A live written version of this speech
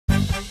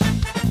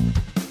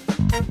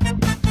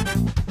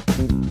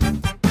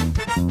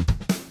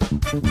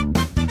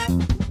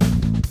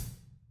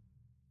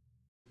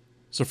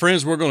So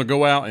friends, we're going to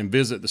go out and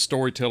visit the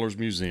Storytellers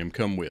Museum.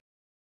 Come with.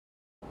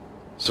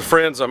 So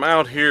friends, I'm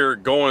out here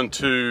going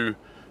to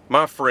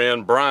my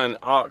friend Brian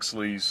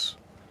Oxley's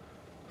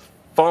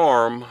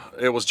farm.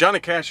 It was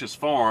Johnny Cash's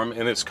farm,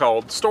 and it's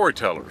called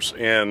Storytellers.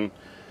 And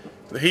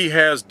he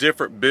has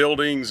different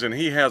buildings, and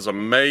he has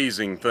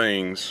amazing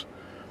things.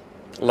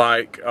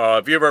 Like,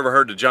 if you've ever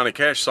heard the Johnny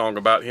Cash song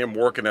about him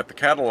working at the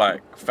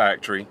Cadillac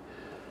factory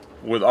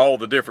with all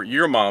the different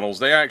year models,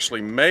 they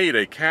actually made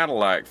a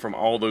Cadillac from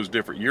all those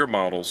different year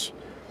models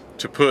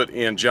to put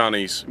in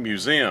Johnny's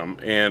museum.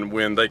 And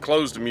when they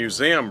closed the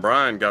museum,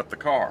 Brian got the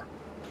car.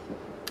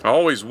 I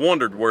always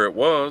wondered where it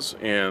was,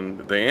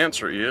 and the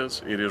answer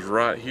is it is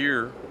right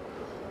here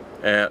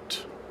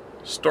at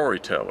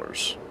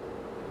Storytellers.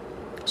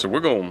 So we're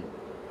going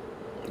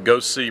to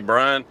go see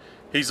Brian.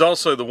 He's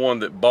also the one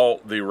that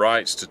bought the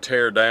rights to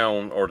tear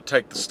down or to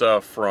take the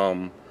stuff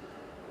from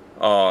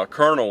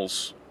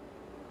Colonel's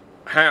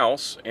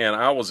house, and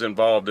I was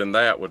involved in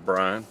that with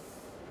Brian.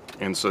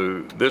 And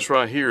so this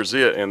right here is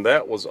it, and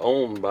that was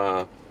owned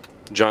by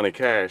Johnny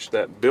Cash,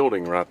 that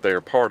building right there,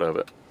 part of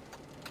it.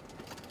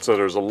 So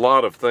there's a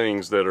lot of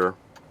things that are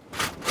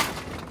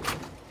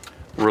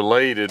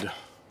related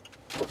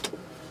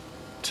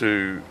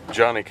to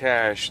Johnny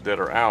Cash that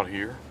are out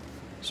here.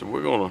 So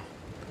we're gonna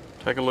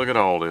take a look at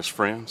all this,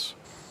 friends.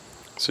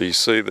 So you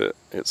see that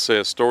it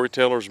says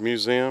Storytellers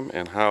Museum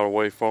and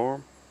Hideaway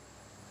Farm,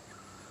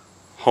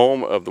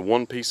 home of the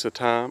One Piece at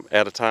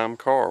a Time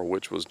car,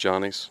 which was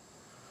Johnny's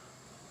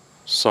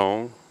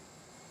song.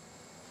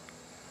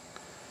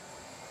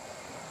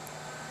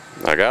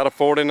 I got a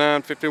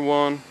 49,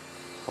 51,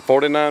 a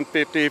 49,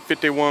 50,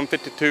 51,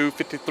 52,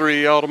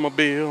 53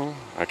 automobile.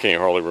 I can't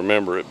hardly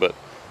remember it, but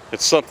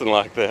it's something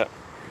like that.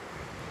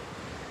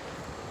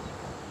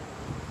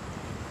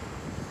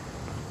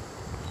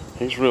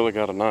 He's really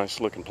got a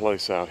nice looking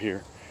place out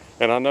here.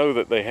 And I know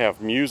that they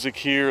have music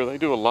here. They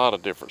do a lot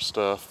of different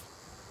stuff.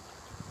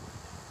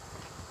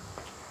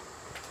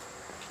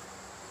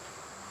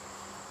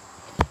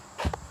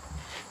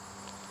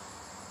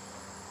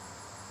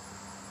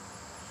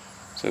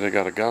 So they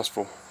got a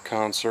gospel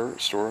concert,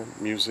 store,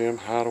 museum,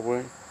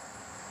 hideaway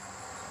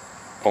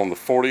on the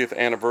 40th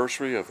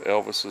anniversary of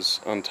Elvis's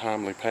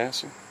untimely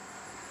passing.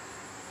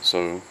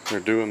 So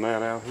they're doing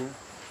that out here.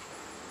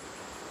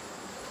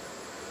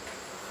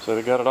 So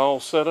they got it all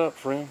set up,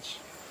 friends.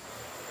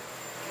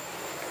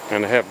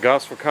 And they have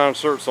gospel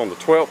concerts on the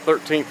 12th,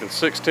 13th, and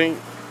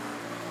 16th.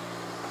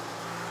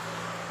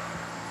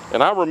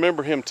 And I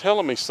remember him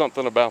telling me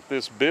something about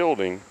this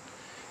building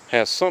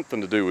has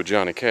something to do with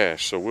Johnny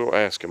Cash, so we'll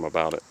ask him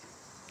about it.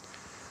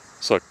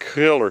 It's a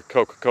killer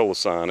Coca-Cola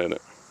sign in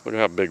it. Look at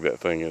how big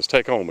that thing is.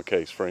 Take home a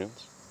case,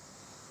 friends.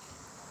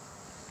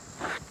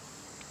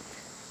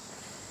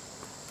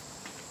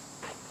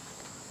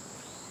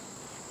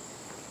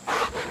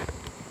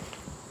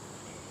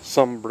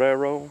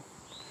 Sombrero,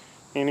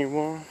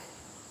 anyone?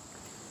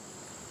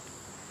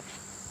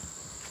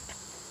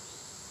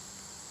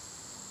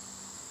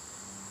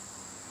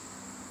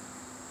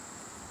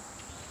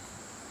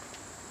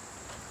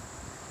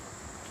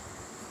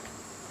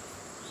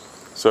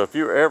 So if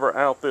you're ever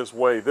out this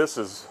way, this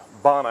is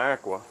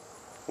Aqua,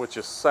 which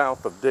is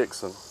south of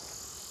Dixon.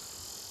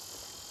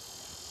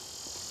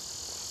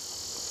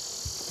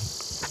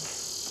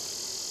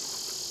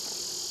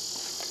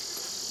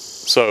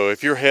 So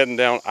if you're heading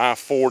down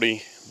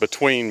I-40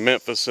 between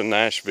Memphis and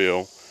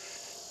Nashville,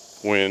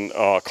 when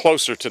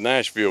closer to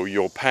Nashville,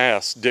 you'll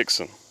pass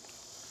Dixon.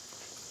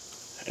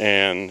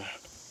 And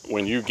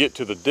when you get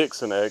to the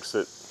Dixon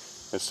exit,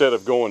 instead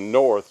of going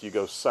north, you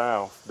go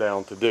south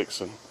down to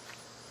Dixon.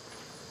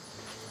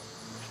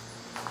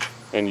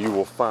 And you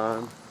will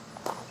find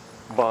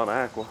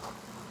Aqua.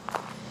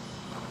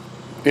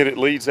 And it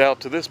leads out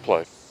to this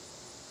place.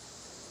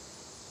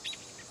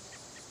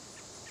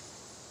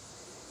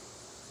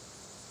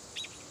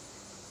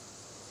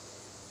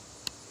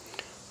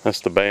 That's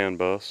the band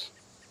bus.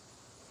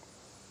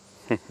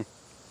 That's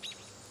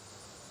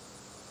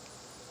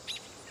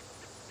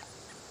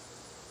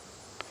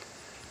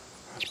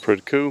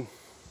pretty cool.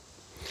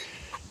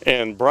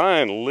 And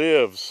Brian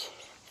lives,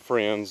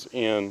 friends,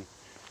 in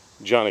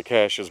Johnny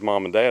Cash's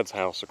mom and dad's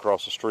house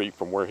across the street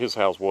from where his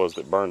house was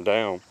that burned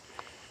down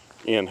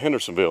in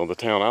Hendersonville, the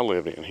town I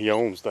lived in. He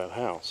owns that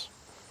house.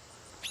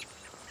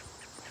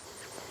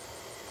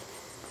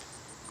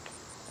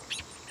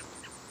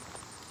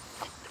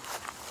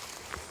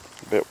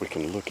 I bet we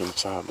can look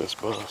inside this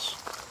bus.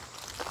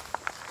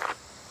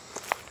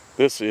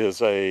 This is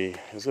it a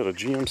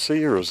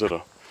GMC or is it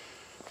a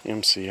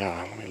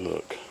MCI? Let me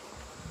look.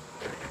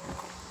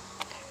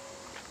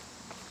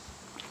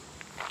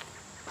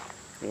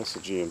 That's a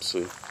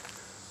GMC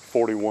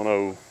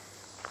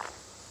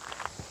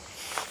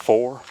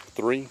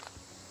 41043.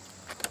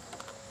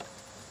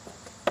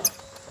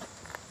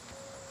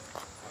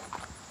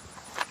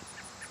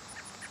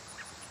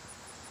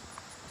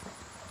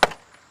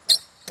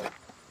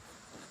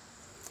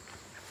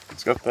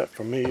 It's got that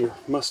familiar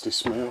musty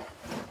smell.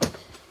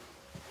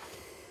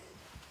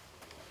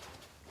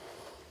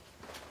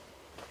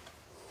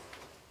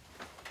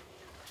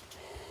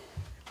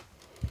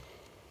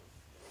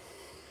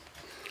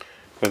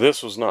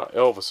 this was not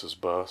Elvis's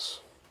bus,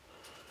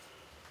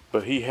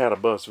 but he had a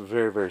bus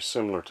very, very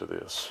similar to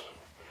this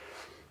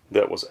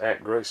that was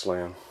at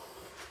Graceland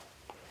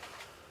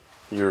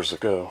years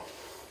ago.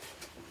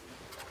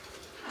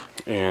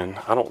 And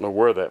I don't know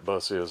where that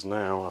bus is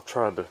now. I've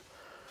tried to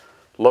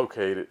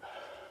locate it,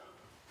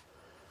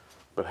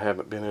 but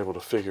haven't been able to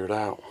figure it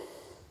out.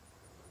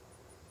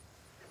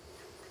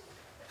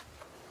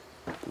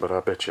 But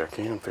I bet you I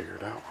can figure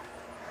it out.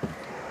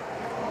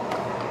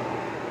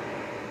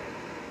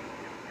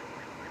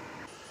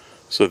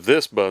 So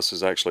this bus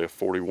is actually a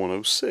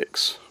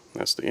 4106.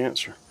 That's the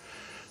answer.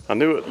 I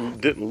knew it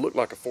didn't look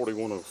like a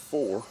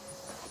 4104.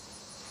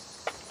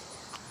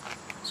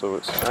 So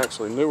it's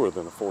actually newer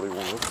than a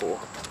 4104.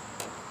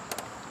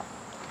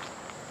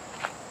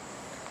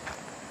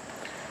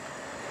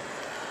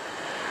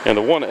 And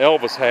the one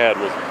Elvis had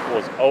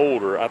was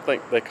older. I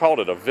think they called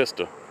it a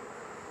Vista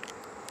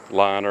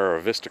Liner or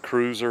a Vista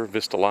Cruiser,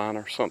 Vista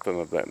Liner, something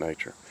of that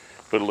nature.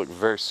 But it looked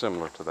very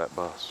similar to that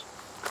bus.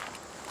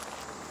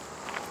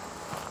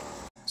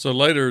 So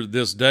later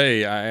this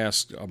day, I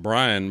asked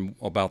Brian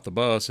about the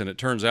bus, and it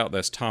turns out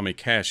that's Tommy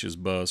Cash's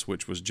bus,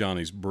 which was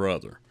Johnny's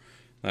brother.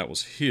 That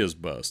was his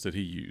bus that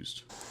he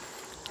used.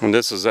 And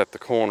this is at the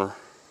corner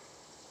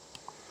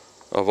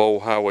of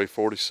Old Highway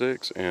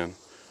 46 and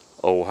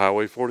Old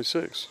Highway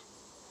 46.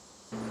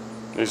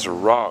 These are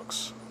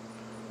rocks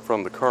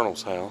from the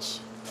Colonel's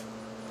house.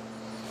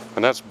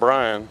 And that's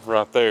Brian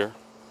right there.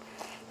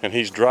 And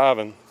he's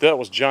driving. That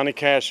was Johnny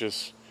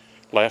Cash's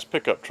last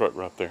pickup truck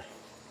right there.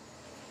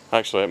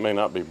 Actually, it may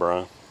not be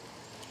Brian.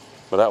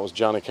 But that was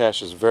Johnny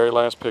Cash's very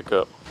last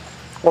pickup.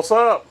 What's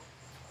up?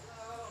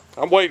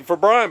 Hello. I'm waiting for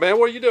Brian, man.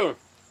 What are you doing?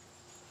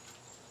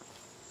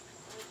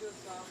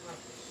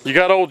 You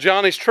got old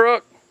Johnny's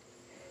truck?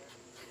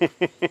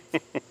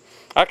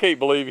 I can't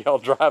believe y'all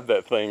drive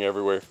that thing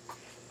everywhere.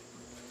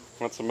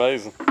 That's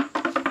amazing.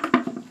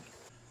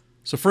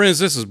 So friends,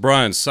 this is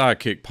Brian's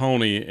sidekick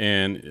Pony,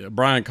 and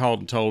Brian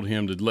called and told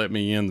him to let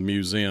me in the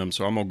museum,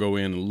 so I'm gonna go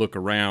in and look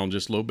around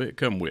just a little bit.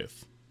 Come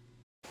with.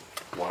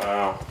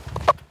 Wow.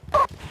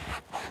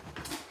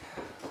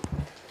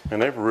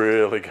 And they've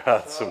really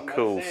got some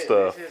cool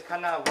stuff. This is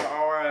kind of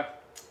our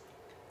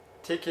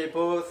ticket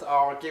booth,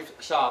 our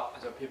gift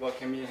shop, so people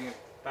can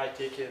buy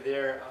ticket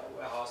there.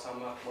 We have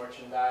some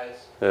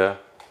merchandise. Yeah.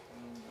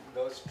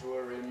 Those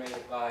jewelry made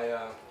by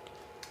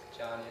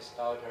Johnny's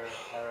daughter,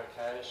 Tara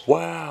Cash.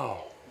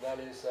 Wow. That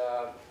is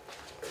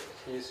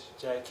his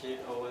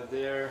jacket over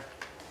there,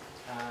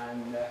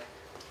 and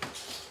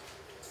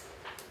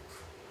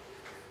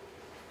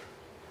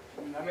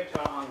let me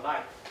turn on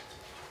light.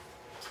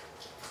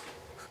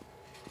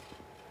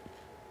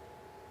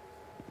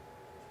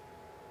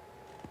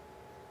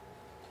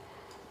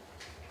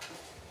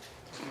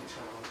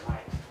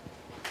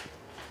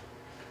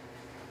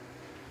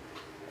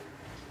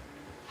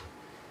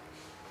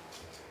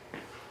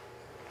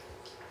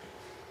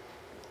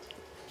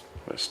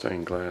 That's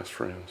stained glass,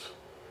 friends.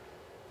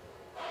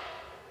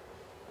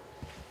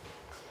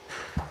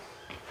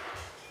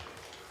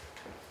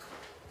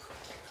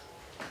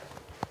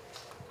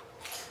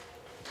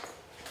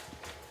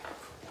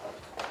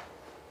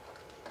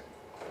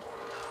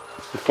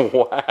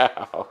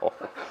 Wow.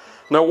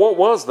 Now, what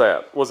was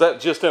that? Was that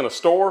just in a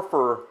store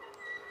for?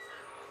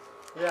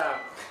 Yeah.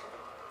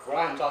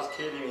 Brian just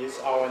kidding. He's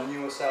our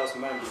new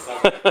salesman. He's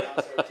like he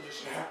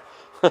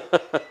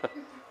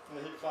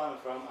found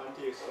it from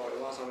antique store.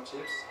 You want some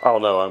chips? Oh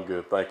no, I'm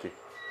good, thank you.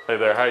 Hey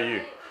there, how are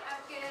you?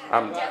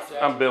 I'm good.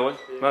 I'm Billy.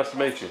 Nice to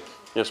meet you.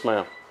 Yes,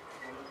 ma'am.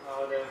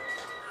 All the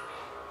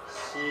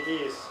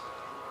CDs,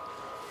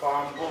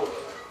 farm book,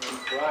 and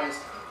Brian's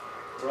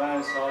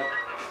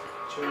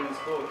children's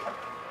book.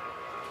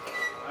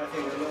 I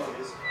think you know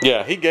this.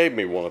 Yeah, he gave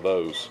me one of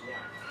those.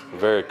 Yeah.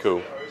 Very cool.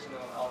 Original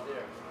out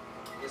there.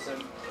 It's a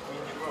mini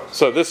Pearls.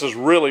 So this is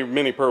really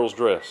Minnie Pearl's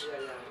dress.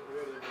 Yeah,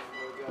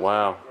 really.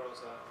 Wow.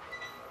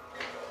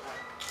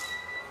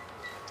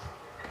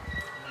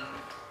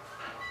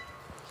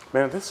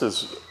 Man, this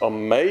is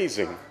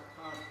amazing.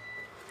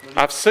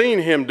 I've seen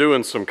him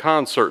doing some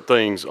concert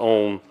things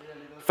on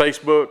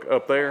Facebook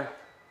up there.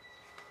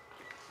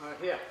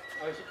 Here,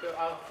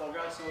 I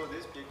forgot some of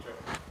this picture.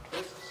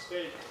 This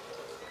stage,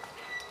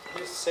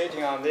 he's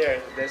sitting on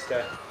there. That's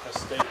the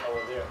stage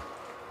over there.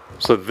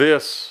 So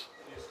this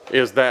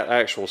is that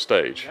actual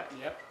stage.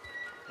 Yep.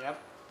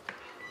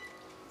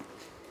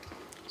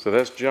 So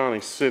that's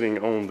Johnny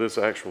sitting on this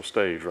actual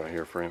stage right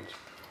here, friends.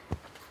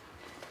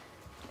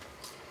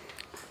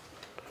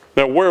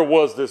 Now, where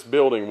was this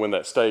building when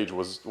that stage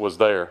was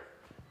there?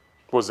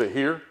 Was it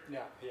here?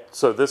 Yeah, here.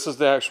 So this is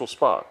the actual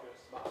spot.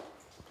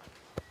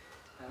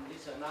 And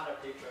this is another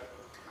picture.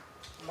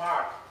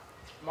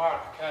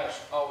 Mark Cash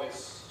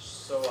always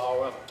show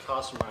our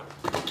customer.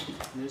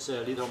 This is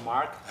a little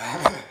Mark.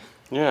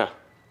 Yeah.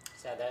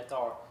 So that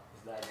door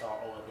is that door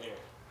over there.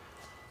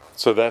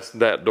 So that's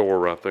that door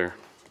right there.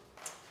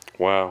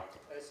 Wow.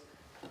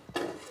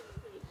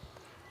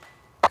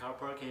 Carl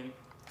Perkins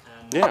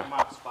and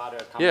Mark's father.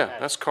 Tom Yeah, Cash.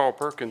 that's Carl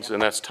Perkins,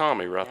 and that's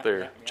Tommy right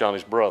there,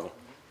 Johnny's brother.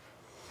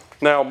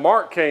 Now,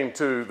 Mark came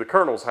to the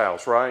Colonel's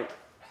house, right?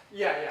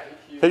 Yeah.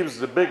 He was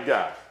the big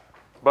guy,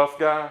 buff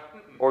guy,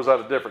 or is that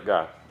a different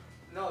guy?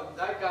 No,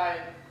 that guy,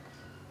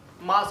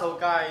 muscle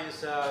guy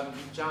is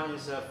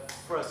Johnny's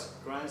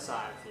first grandson,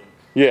 I think.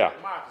 Yeah.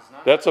 Mark is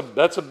not.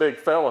 That's a big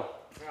fella.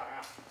 Yeah.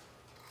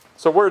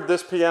 So where did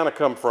this piano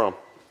come from?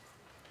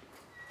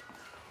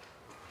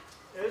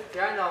 This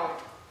piano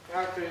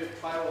actually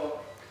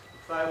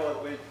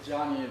traveled with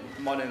Johnny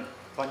more than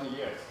 20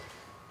 years.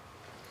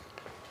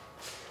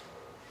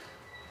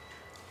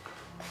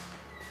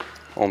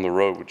 On the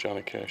road with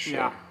Johnny Cash.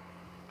 Yeah.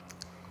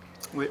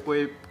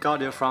 We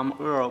got it from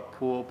Earl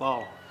Pool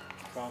Ball,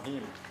 from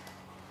him.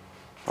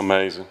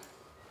 Amazing.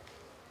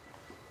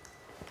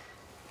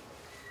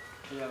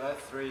 Yeah,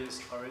 that 3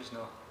 is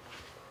original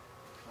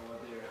over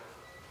there.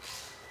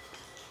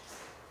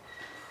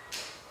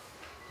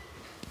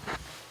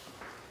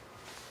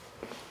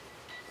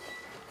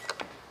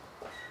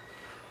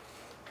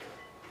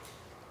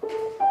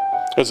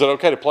 Is it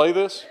okay to play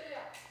this?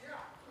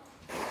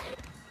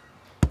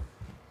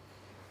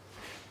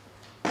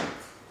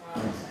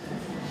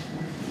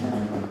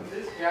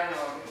 This piano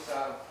is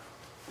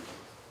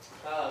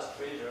Dallas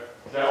Fraser.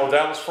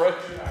 Dallas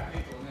Fraser?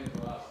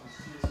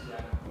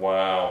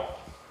 Wow.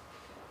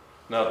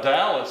 Now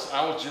Dallas,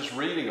 I was just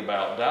reading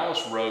about,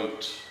 Dallas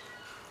wrote,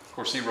 of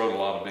course he wrote a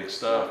lot of big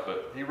stuff,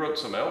 but he wrote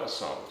some Elvis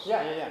songs.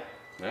 Yeah.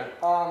 Yeah.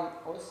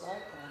 What's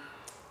that?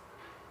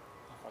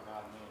 I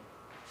forgot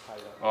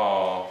the name.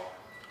 Oh.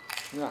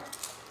 Yeah.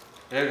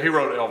 And he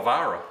wrote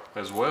Elvira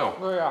as well.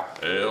 Oh yeah.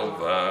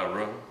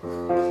 Elvira.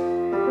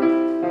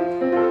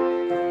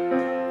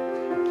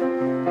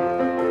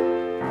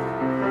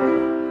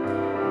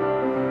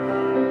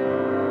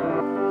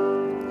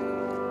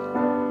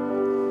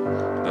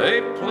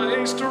 They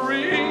placed a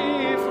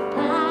wreath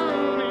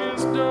upon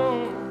his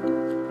door.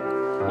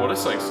 Well,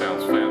 this thing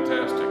sounds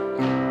fantastic.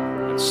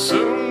 And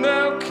soon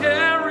they'll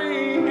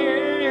carry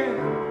him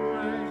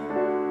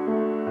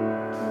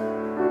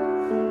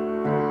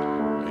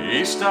away.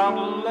 He stopped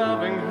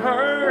loving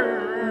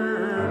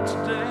her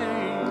today.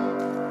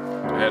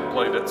 I hadn't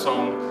played that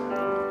song.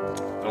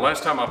 The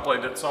last time I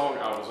played that song,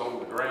 I was on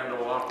the Grand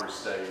Ole Opry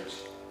stage,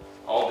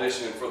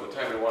 auditioning for the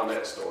Tammy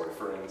Wynette Story,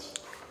 friends,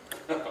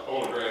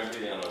 on a grand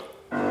piano.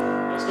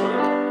 Let's do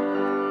it.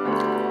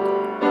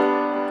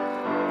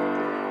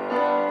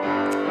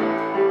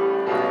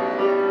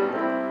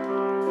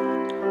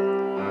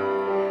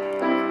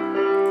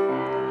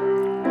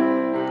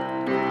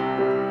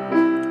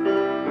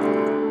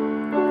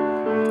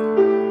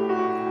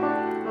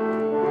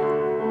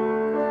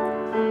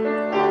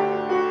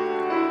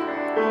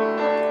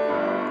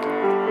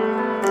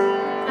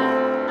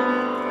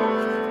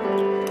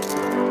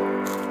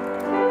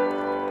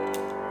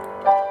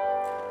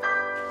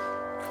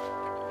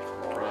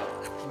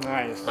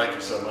 Nice. Thank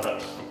you so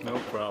much. No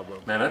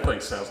problem. Man, that thing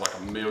sounds like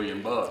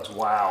 $1,000,000.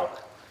 Wow.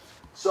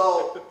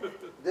 So,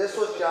 this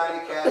was Johnny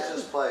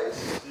Cash's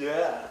place.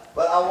 Yeah.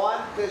 But I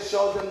wanted to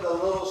show them the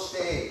little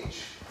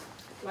stage.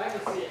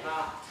 Let me see.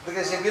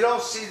 Because if you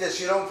don't see this,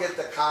 you don't get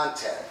the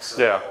context of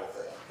Yeah. the whole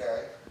thing,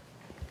 okay?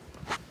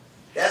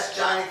 That's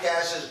Johnny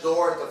Cash's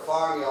door at the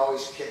farm he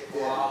always kicked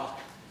in. Wow.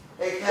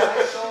 Hey, can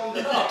I show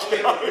them the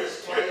kid of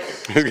this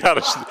place?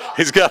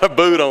 He's got a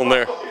boot on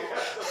there.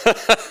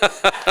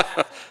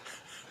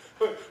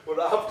 What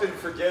I often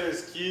forget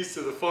is keys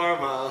to the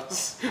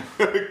farmhouse.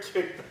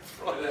 Kick the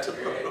front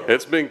door.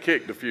 It's been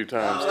kicked a few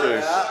times too. Let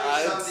me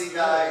show something,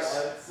 guys.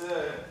 That's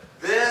it.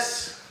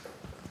 This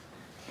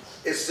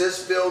is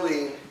this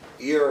building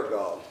a year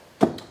ago.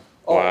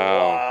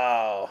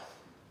 Wow.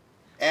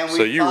 And we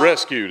So you found-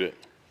 rescued it.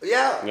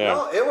 Yeah, Yeah.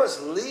 no, it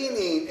was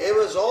leaning, it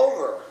was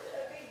over.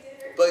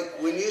 But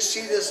when you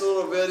see this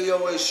little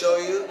video we show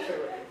you,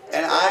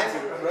 and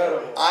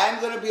I'm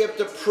going to be able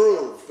to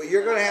prove, but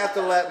you're going to have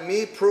to let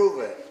me prove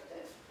it.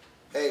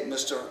 Hey,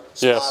 Mr.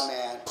 Yes. Spa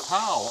Man.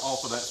 Tile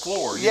off of that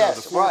floor. You Yes,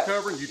 know, the floor right.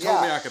 covering. You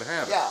told me I could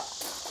have it. Yeah.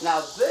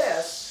 Now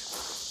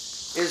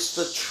this is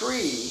the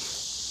tree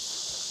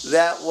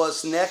that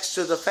was next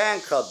to the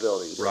fan club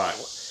building. Right.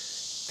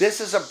 This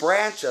is a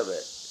branch of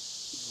it,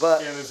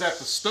 but And is that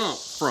the stump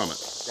from it?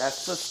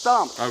 that's the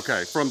stump.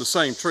 Okay, from the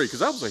same tree,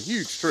 because that was a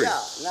huge tree.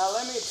 Yeah, now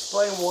let me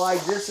explain why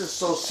this is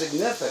so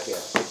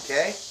significant,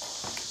 okay?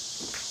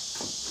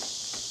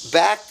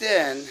 Back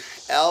then,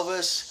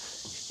 Elvis,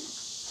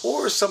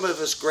 or some of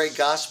his great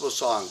gospel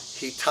songs,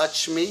 He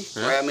Touched Me,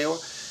 Grabbed Me,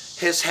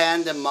 His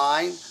Hand in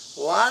Mine, a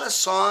lot of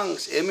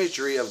songs,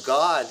 imagery of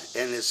God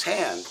in his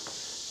hand.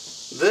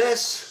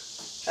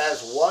 This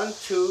has 1,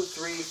 2,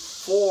 3,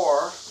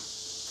 4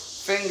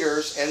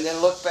 fingers, and then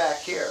look back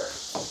here.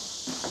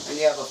 And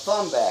you have a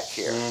thumb back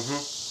here.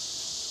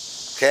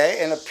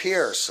 Okay, and a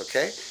pierce,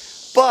 okay?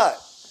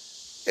 But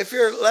if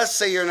you're, let's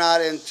say you're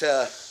not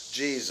into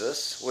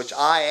Jesus, which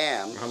I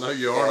am. I know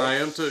you are, and I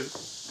am too.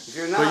 If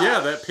you're not. But yeah,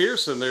 that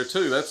pierce in there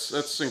too,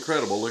 that's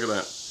incredible. Look at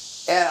that.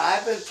 And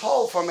I've been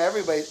told from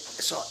everybody,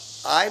 so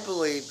I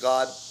believe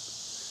God,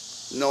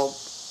 no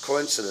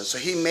coincidence. So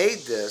he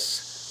made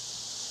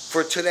this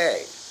for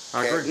today.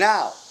 I agree.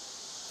 Now,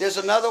 there's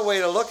another way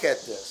to look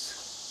at this.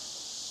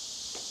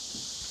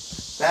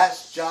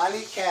 That's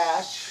Johnny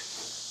Cash.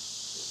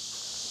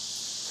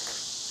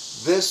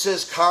 This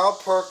is Carl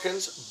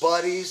Perkins,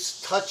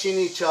 buddies touching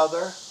each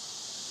other.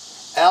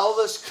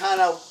 Elvis kind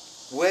of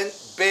went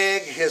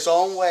big his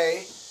own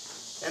way.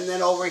 And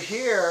then over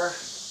here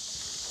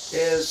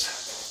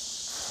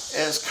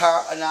is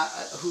Carl,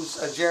 who's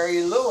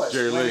Jerry Lewis,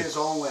 went his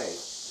own way.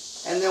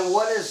 And then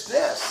what is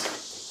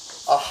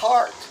this? A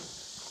heart.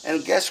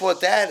 And guess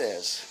what that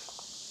is?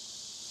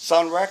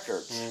 Sun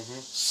Records.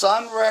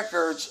 Sun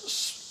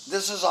Records.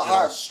 This is a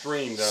heart.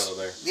 Streamed out of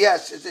there.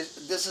 Yes,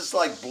 this is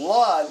like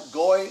blood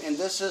going, and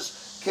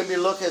this can be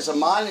looked as a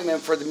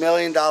monument for the $1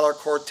 Million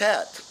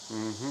Quartet.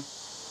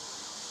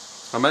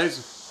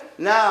 Amazing.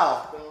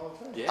 Now,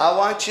 I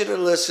want you to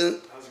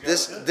listen.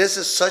 This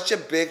is such a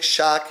big,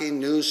 shocking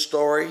news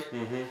story.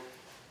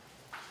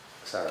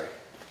 Sorry,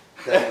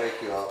 did I wake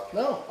you up?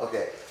 No.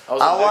 Okay.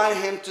 I want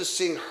him to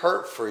sing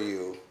 "Hurt for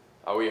You."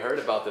 Oh, we heard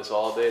about this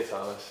all day,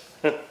 Thomas.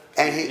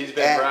 And he's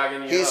been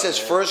bragging you He's up, his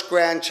man. first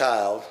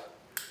grandchild,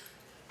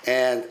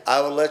 and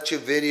I will let you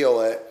video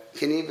it.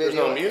 Can you video? There's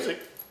no music.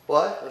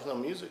 What? There's no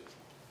music.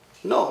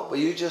 No, but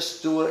you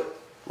just do it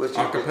with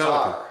your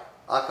guitar,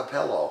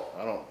 acapella.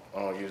 I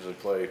don't usually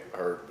play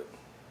Hurt, but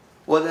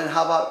Well, then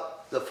how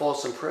about the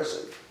Folsom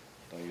Prison?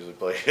 I don't usually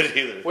play it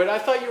either. Wait, I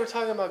thought you were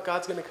talking about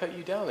God's Gonna Cut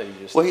You Down that you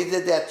just... Well, he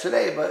did that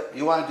today, but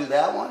you want to do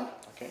that one?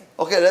 Okay.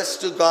 Okay, let's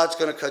do God's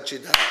Gonna Cut You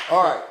Down.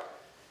 All right.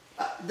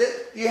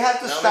 You have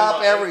to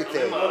stop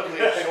everything. I'm ugly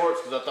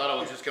shorts because I thought I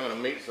was just coming to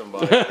meet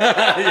somebody. No,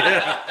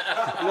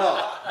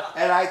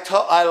 and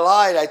I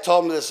lied. I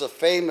told him this is a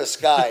famous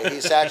guy.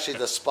 He's actually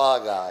the spa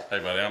guy. Hey,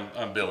 buddy,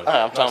 I'm Billy.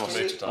 Hi, I'm Nice Thomas. to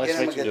meet you, Thomas.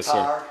 Get him a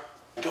guitar.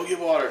 Go get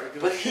water.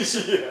 But he's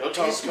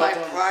my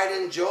pride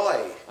and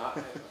joy.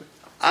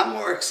 I'm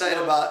more excited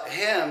about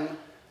him.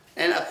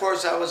 And of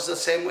course, I was the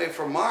same way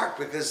for Mark,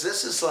 because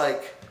this is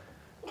like,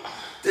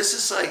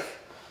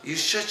 you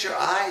shut your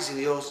eyes and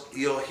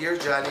you'll hear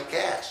Johnny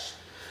Cash.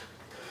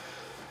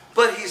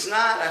 But he's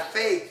not a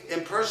fake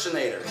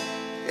impersonator.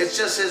 It's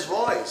just his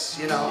voice,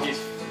 you know. He's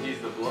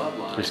the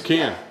bloodline. He's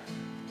Ken.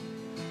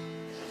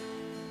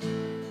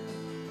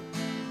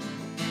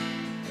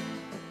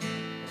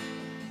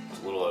 It's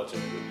a little out of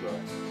tune, but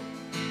right.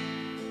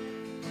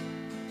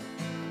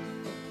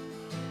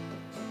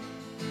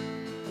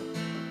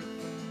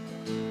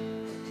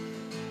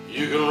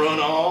 You can run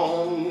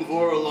on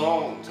for a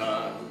long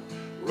time,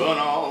 run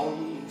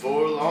on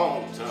for a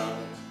long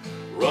time,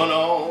 run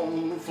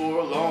on for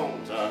a long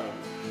time.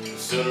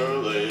 Sooner or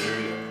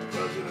later,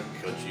 God's gonna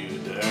cut you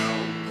down.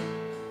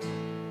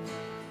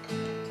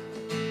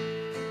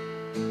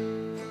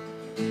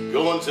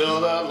 Go and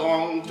tell that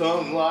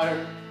long-tongued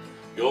liar,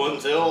 go and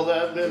tell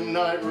that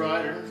midnight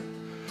rider,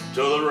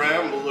 tell the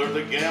rambler,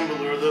 the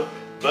gambler, the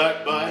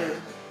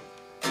backbiter,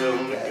 tell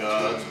him that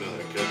God's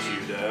gonna cut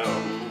you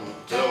down.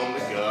 Tell him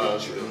that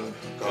God's gonna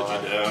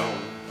cut you down.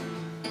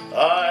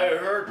 I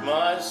hurt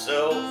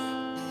myself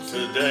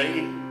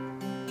today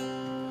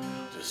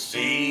to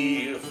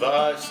see if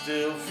I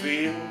still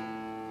feel.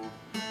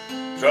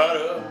 Try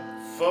to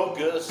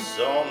focus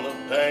on the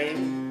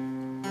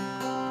pain,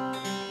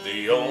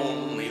 the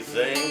only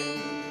thing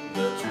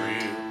that's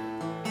real.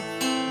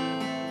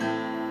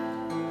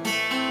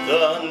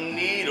 The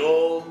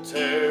needle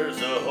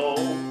tears a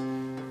hole,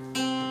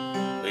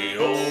 the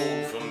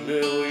old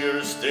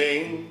familiar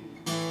sting.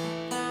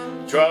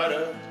 Try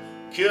to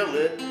kill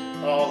it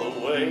all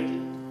away,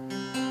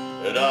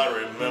 and I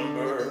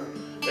remember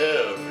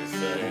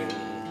everything.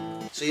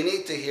 So you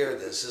need to hear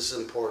this. This is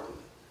important.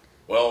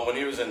 Well, when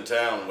he was in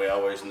town, we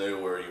always knew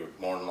where he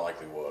more than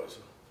likely was,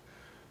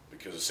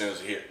 because as soon as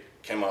he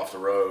came off the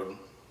road,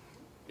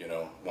 you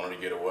know, wanted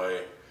to get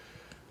away,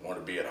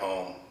 wanted to be at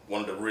home,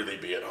 wanted to really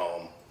be at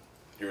home,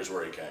 here's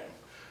where he came.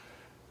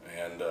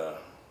 And,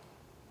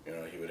 you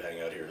know, he would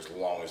hang out here as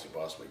long as he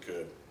possibly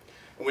could.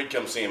 And we'd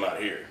come see him out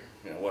here.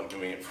 You know, it wasn't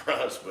convenient for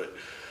us, but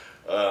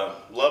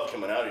loved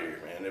coming out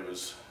here, man. It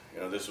was, you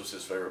know, this was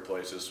his favorite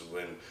place. This was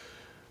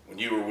when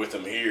you were with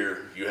him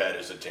here, you had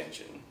his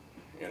attention.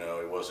 You know,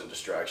 it wasn't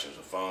distractions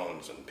of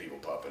phones and people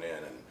popping in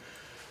and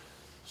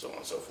so on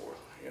and so forth.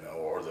 You know,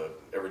 or the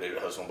everyday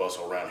hustle and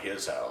bustle around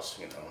his house.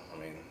 You know, I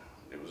mean,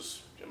 it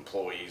was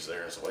employees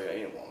there and so he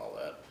didn't want all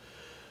that.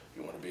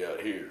 You want to be out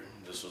here.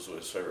 This was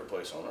his favorite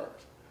place on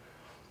earth.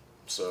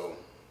 So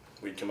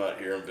we'd come out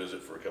here and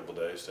visit for a couple of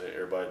days.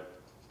 Everybody,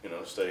 you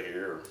know, stay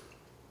here,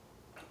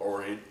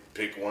 or he'd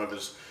pick one of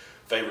his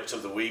favorites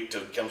of the week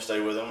to come stay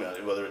with him,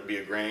 whether it be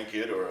a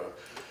grandkid or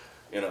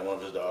you know, one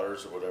of his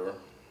daughters or whatever,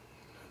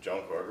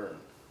 John Carter. And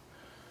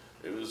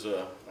it was,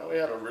 we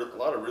had a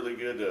lot of really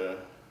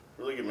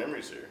good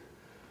memories here.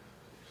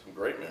 Some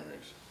great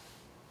memories.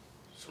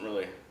 Some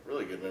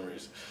really good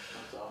memories.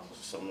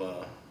 Some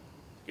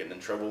getting in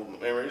trouble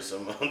memories.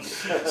 Some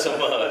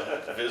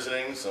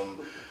visiting.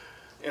 Some,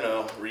 you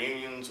know,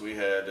 reunions. We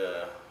had.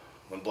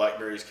 When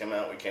blackberries came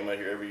out, we came out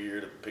here every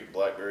year to pick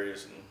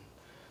blackberries and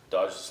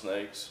dodge the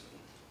snakes.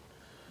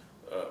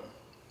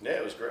 Yeah,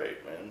 it was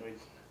great, man.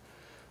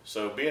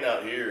 So being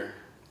out here,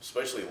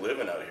 especially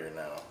living out here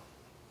now,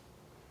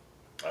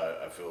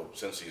 I feel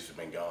since he's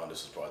been gone,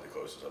 this is probably the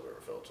closest I've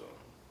ever felt to him.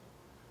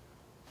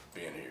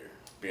 Being here,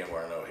 being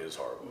where I know his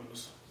heart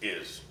was,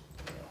 is,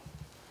 you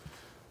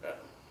know. Yeah.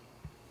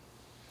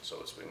 So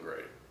it's been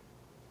great.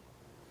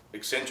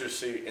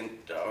 Eccentricity, and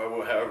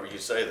however you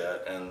say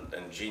that,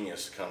 and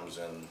genius comes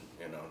in,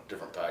 you know,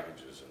 different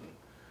packages. And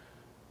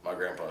my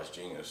grandpa's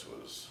genius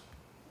was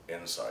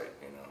insight,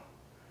 you know,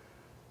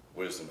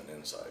 wisdom and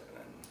insight.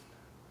 And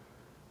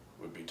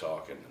we'd be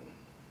talking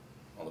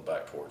on the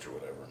back porch or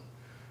whatever.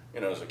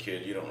 You know, as a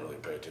kid, you don't really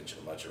pay attention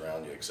to much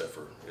around you, except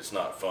for it's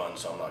not fun,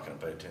 so I'm not going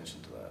to pay attention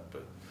to that.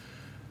 But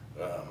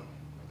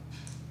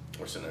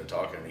we're sitting there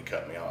talking, and he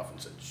cut me off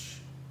and said, "Shh,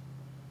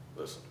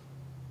 listen."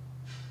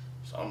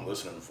 So I'm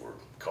listening for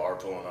a car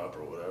pulling up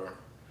or whatever.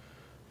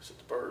 He said,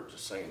 "The bird's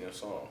just singing a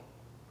song.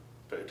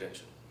 Pay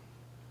attention."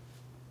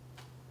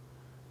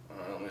 All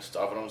right, let me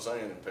stop what I'm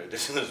saying and pay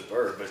attention to this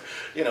bird. But,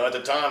 you know, at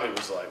the time, it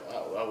was like,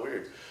 wow, how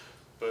weird.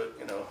 But,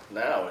 you know,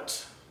 now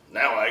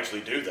I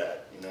actually do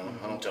that, you know.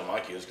 I don't tell my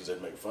kids because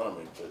they'd make fun of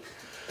me, but,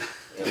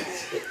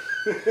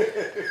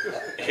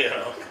 you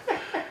know,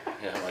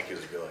 yeah, my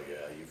kids would be like,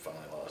 yeah, you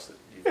finally lost it.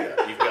 You've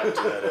got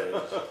to that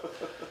age.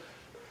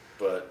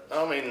 But,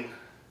 I mean,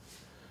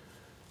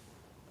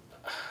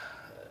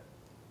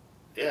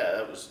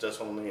 yeah, that's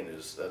what I mean,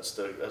 is that's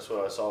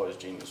what I saw as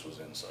genius was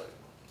insight,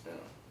 you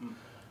know.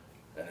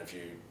 And if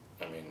you,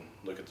 I mean,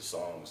 look at the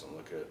songs and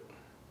look at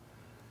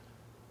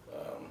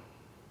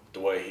the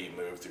way he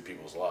moved through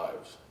people's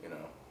lives, you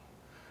know,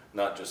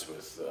 not just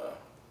with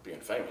being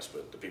famous,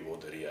 but the people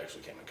that he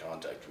actually came in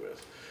contact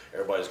with.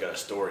 Everybody's got a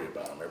story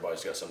about him.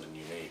 Everybody's got something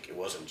unique. It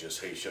wasn't just,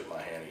 hey, he shook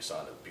my hand, he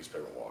signed a piece of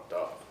paper and walked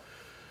off.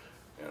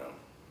 You know,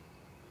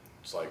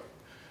 it's like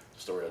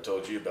the story I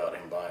told you about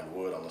him buying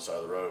wood on the side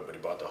of the road, but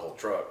he bought the whole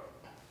truck,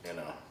 you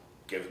know,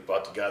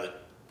 bought the guy that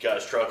got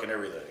his truck and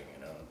everything,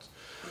 you know.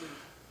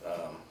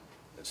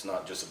 It's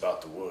not just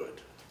about the wood.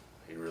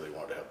 He really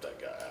wanted to help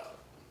that guy out.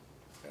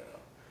 You know,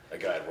 that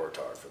guy had worked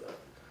hard for that.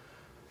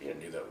 He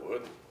didn't need that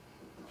wood.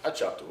 I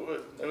chopped the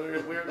wood. We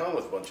were going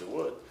with a bunch of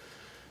wood.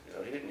 You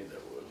know, he didn't need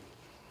that wood,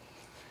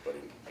 but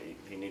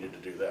he needed to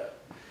do that.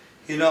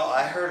 You know,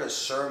 I heard a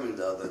sermon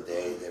the other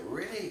day that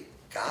really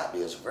got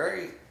me. It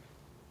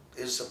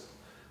was a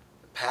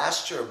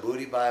pastor of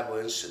Moody Bible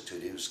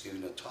Institute. He was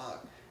giving a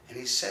talk, and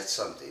he said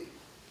something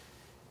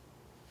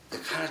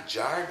that kind of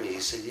jarred me. He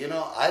said, you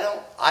know,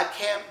 I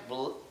can't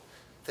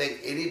think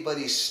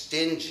anybody's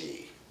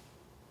stingy.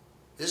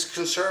 This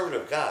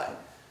conservative guy,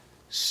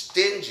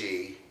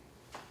 stingy,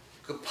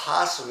 could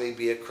possibly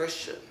be a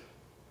Christian.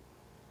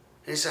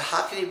 And he said,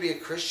 how can you be a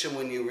Christian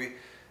when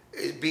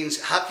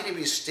how can you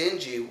be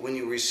stingy when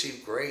you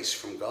receive grace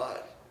from God?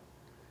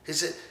 He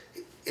said,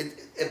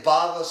 it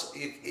boggles,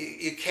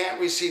 you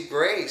can't receive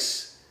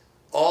grace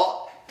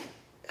all,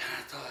 and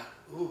I thought,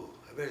 ooh,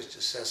 I better just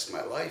assess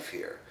my life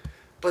here.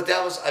 But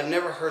I've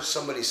never heard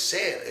somebody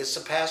say it. It's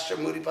the pastor of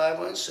Moody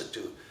Bible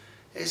Institute.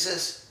 He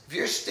says, if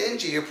you're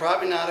stingy, you're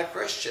probably not a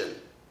Christian.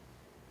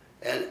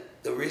 And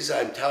the reason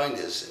I'm telling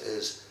this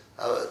is,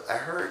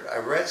 I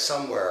read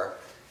somewhere,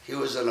 he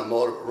was in a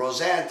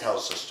Roseanne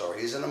tells the story,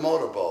 he's in a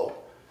motorboat,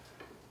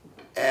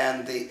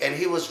 and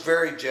he was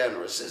very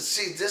generous.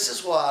 See, this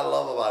is what I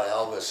love about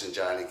Elvis and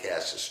Johnny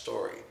Cash's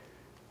story.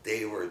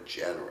 They were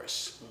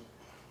generous.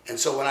 And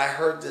so when I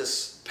heard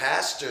this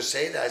pastor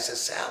say that, I said,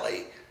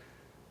 Sally,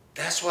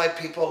 that's why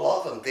people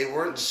love him. They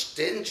weren't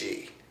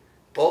stingy.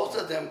 Both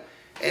of them.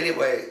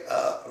 Anyway,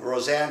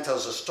 Roseanne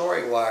tells a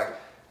story where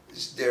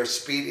they're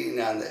speeding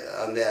on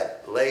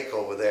that lake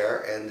over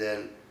there, and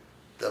then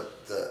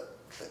the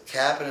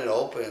cabinet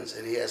opens,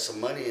 and he has some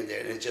money in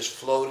there, and it just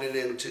floated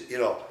into, you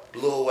know,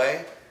 blew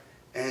away.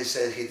 And he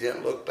said he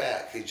didn't look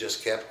back. He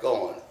just kept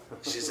going.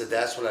 She said,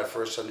 that's when I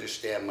first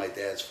understand my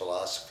dad's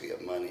philosophy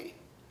of money.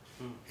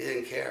 He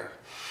didn't care.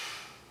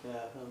 Yeah,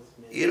 that was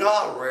amazing. You know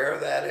how rare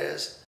that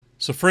is?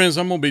 So friends,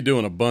 I'm going to be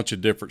doing a bunch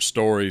of different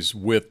stories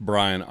with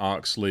Brian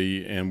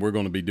Oxley, and we're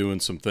going to be doing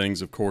some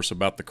things, of course,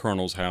 about the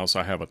Colonel's house.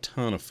 I have a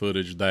ton of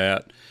footage of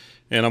that,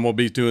 and I'm going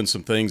to be doing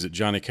some things at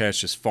Johnny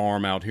Cash's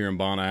farm out here in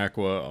Bon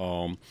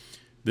Aqua.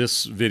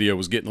 This video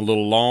was getting a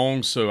little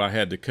long, so I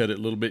had to cut it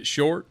a little bit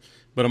short,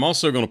 but I'm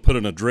also going to put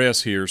an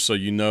address here so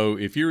you know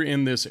if you're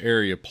in this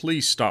area,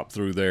 please stop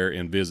through there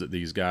and visit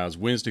these guys.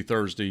 Wednesday,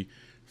 Thursday,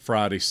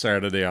 Friday,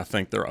 Saturday, I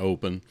think they're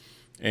open.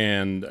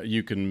 And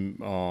you can,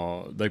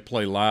 they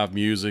play live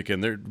music,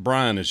 and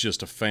Brian is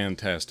just a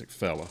fantastic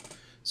fella.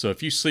 So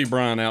if you see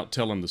Brian out,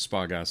 tell him the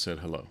Spy Guy said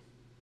hello.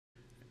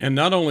 And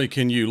not only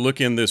can you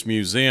look in this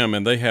museum,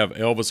 and they have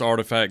Elvis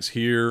artifacts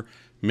here,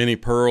 Minnie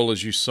Pearl,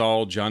 as you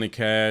saw, Johnny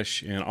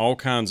Cash, and all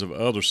kinds of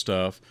other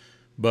stuff,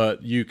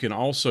 but you can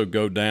also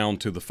go down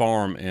to the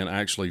farm and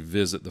actually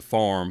visit the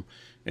farm.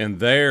 And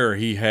there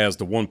he has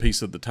the One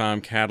Piece at the Time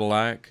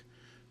Cadillac.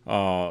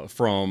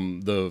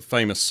 From the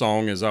famous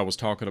song, as I was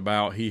talking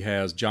about. He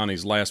has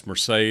Johnny's last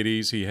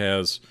Mercedes. He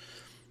has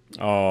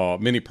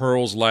Minnie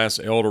Pearl's last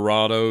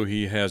Eldorado.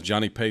 He has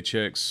Johnny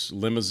Paycheck's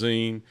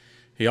limousine.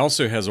 He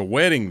also has a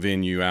wedding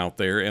venue out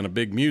there and a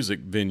big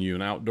music venue,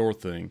 an outdoor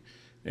thing.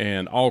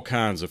 and all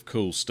kinds of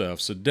cool stuff.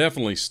 So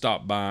definitely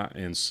stop by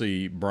and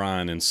see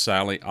Brian and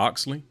Sally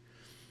Oxley.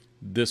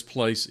 This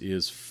place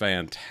is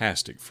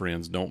fantastic,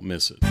 friends. Don't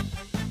miss it.